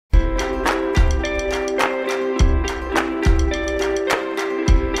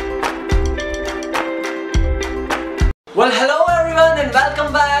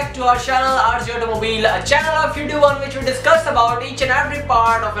to our channel RJ Automobile, a channel of YouTube on which we discuss about each and every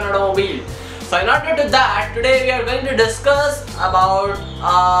part of an automobile. So in order to that, today we are going to discuss about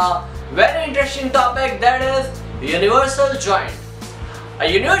a very interesting topic, that is universal joint.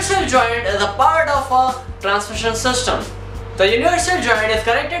 A universal joint is a part of a transmission system. The universal joint is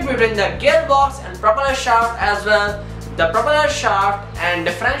connected between the gearbox and propeller shaft, as well the propeller shaft and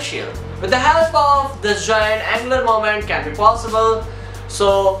differential. With the help of this joint, angular moment can be possible.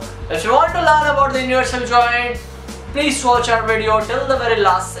 So if you want to learn about the universal joint, please watch our video till the very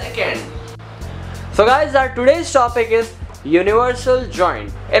last second. So guys, our today's topic is universal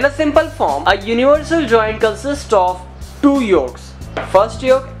joint. In a simple form, a universal joint consists of two yokes, first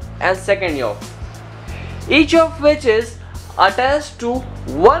yoke and second yoke, each of which is attached to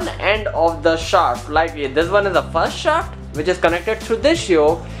one end of the shaft. Like this one is the first shaft which is connected through this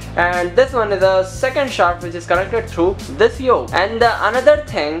yoke, and this one is a second shaft which is connected through this yoke. And the another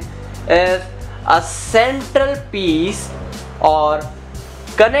thing is a central piece or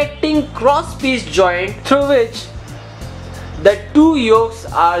connecting cross piece joint through which the two yokes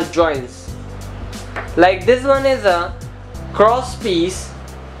are joints. Like this one is a cross piece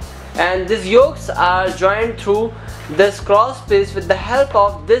and these yokes are joined through this cross piece with the help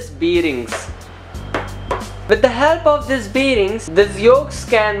of these bearings. With the help of these bearings, these yokes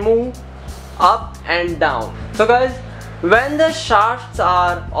can move up and down. So guys, when the shafts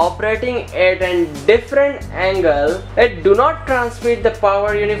are operating at a different angle, it do not transmit the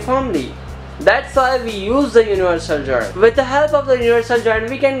power uniformly. That's why we use the universal joint. With the help of the universal joint,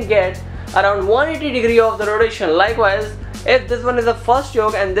 we can get around 180 degree of the rotation. Likewise, if this one is the first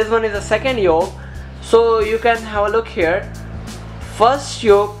yoke and this one is the second yoke, so you can have a look here. First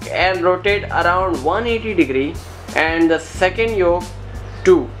yoke can rotate around 180 degree and the second yoke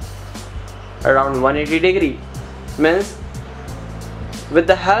too around 180 degree. Means with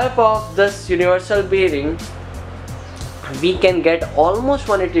the help of this universal bearing, we can get almost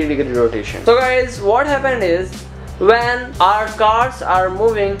 180 degree rotation. So guys, what happened is, when our cars are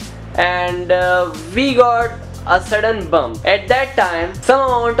moving and we got a sudden bump, at that time some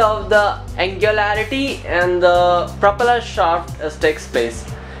amount of the angularity and the propeller shaft takes place,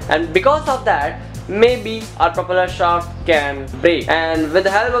 and because of that maybe our propeller shaft can break, and with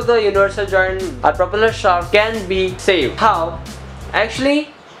the help of the universal joint our propeller shaft can be saved. How? Actually,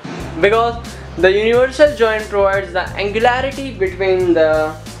 because the universal joint provides the angularity between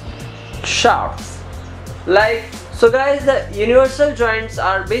the shafts. Like so guys, the universal joints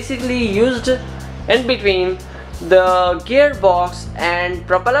are basically used in between the gearbox and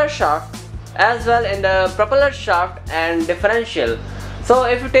propeller shaft, as well in the propeller shaft and differential. So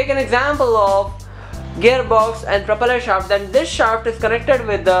if you take an example of gearbox and propeller shaft, then this shaft is connected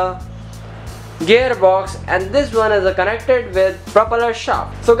with the gearbox and this one is connected with propeller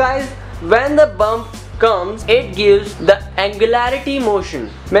shaft. So guys, when the bump comes, it gives the angularity motion.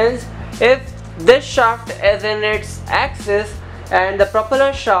 Means if this shaft is in its axis and the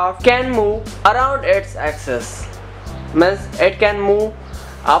propeller shaft can move around its axis, means it can move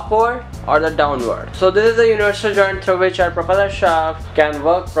upward or the downward. So this is the universal joint through which our propeller shaft can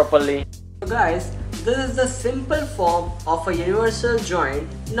work properly. So guys, this is the simple form of a universal joint.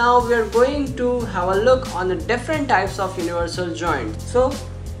 Now we are going to have a look on the different types of universal joint. So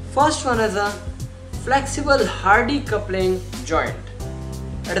first one is a flexible hardy coupling joint.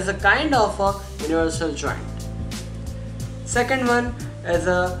 It is a kind of a universal joint. Second one is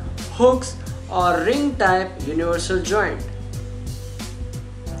a hooks or ring type universal joint.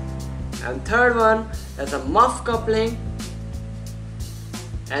 And third one is a muff coupling.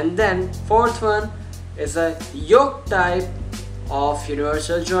 And then fourth one is a yoke type of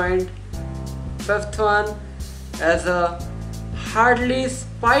universal joint. Fifth one is a Hartley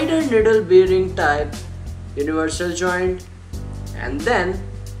spider needle bearing type universal joint. And then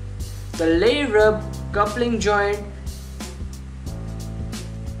the lay rub coupling joint.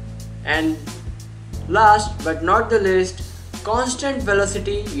 And last but not the least, constant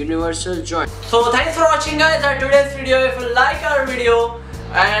velocity universal joint. So thanks for watching guys our today's video. If you like our video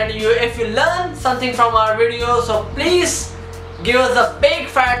and if you learn something from our video, so please give us a big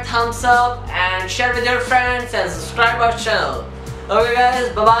fat thumbs up and share with your friends and subscribe our channel. Okay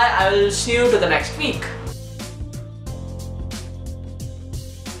guys, bye bye. I will see you to the next week.